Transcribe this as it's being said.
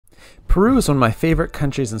Peru is one of my favorite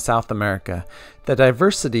countries in South America. The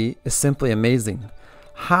diversity is simply amazing.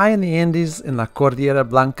 High in the Andes in La Cordillera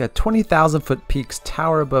Blanca, 20,000-foot peaks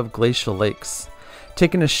tower above glacial lakes.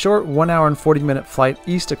 Taking a short 1 hour and 40-minute flight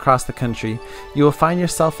east across the country, you will find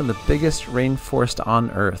yourself in the biggest rainforest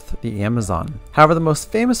on Earth, the Amazon. However, the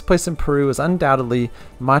most famous place in Peru is undoubtedly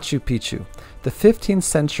Machu Picchu, the 15th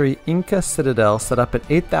century Inca citadel set up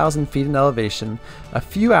at 8,000 feet in elevation, a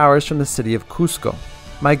few hours from the city of Cusco.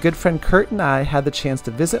 My good friend Curt and I had the chance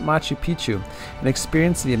to visit Machu Picchu and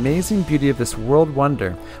experience the amazing beauty of this world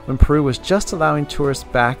wonder when Peru was just allowing tourists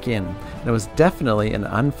back in, and it was definitely an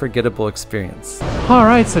unforgettable experience.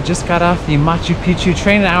 Alright, so just got off the Machu Picchu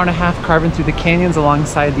train, an hour and a half carving through the canyons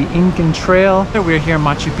alongside the Incan trail. We're here in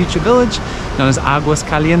Machu Picchu village, known as Aguas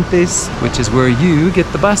Calientes, which is where you get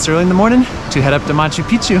the bus early in the morning to head up to Machu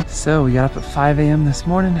Picchu. So we got up at 5 a.m. this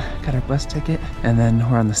morning, got our bus ticket, and then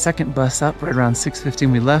we're on the second bus up right around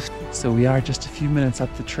 6:15 we left. So we are just a few minutes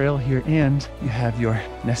up the trail here, and you have your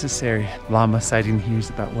necessary llama sighting. He's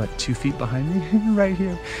about, what, 2 feet behind me? Right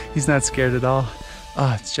here. He's not scared at all.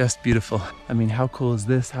 Oh, it's just beautiful. I mean, how cool is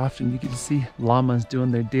this? How often you get to see llamas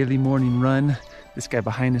doing their daily morning run. This guy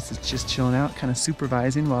behind us is just chilling out, kind of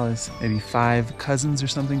supervising, while his maybe 5 cousins or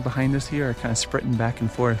something behind us here are kind of sprinting back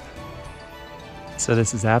and forth. So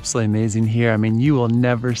this is absolutely amazing here. I mean, you will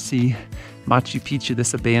never see Machu Picchu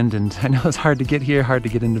this abandoned. I know it's hard to get here, hard to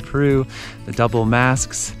get into Peru, the double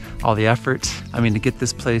masks, all the effort. I mean, to get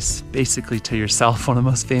this place basically to yourself, one of the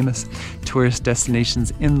most famous tourist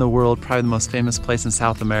destinations in the world, probably the most famous place in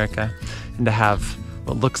South America, and to have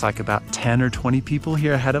what looks like about 10 or 20 people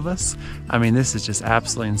here ahead of us. I mean, this is just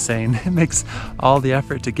absolutely insane. It makes all the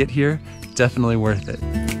effort to get here definitely worth it.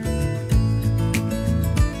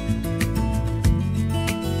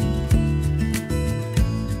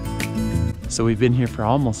 So we've been here for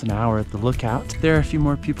almost an hour at the lookout. There are a few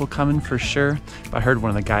more people coming for sure, but I heard one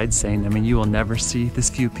of the guides saying, I mean, you will never see this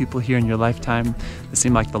few people here in your lifetime. It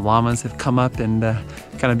seemed like the llamas have come up and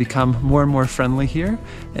kind of become more and more friendly here.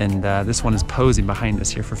 And this one is posing behind us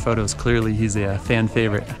here for photos. Clearly he's a fan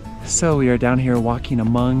favorite. So we are down here walking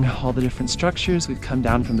among all the different structures. We've come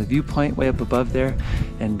down from the viewpoint way up above there,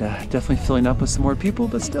 and definitely filling up with some more people,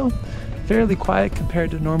 but still fairly quiet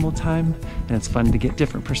compared to normal time. And it's fun to get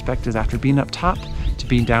different perspectives after being up top to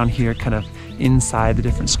being down here kind of inside the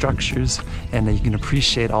different structures, and you can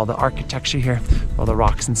appreciate all the architecture here, all the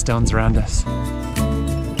rocks and stones around us.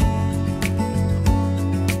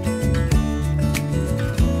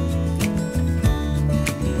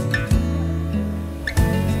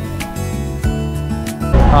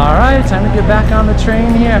 Alright, time to get back on the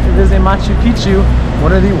train here after visiting Machu Picchu,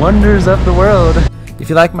 one of the wonders of the world. If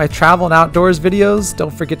you like my travel and outdoors videos, don't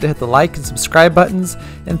forget to hit the like and subscribe buttons,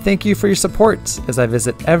 and thank you for your support as I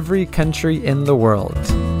visit every country in the world.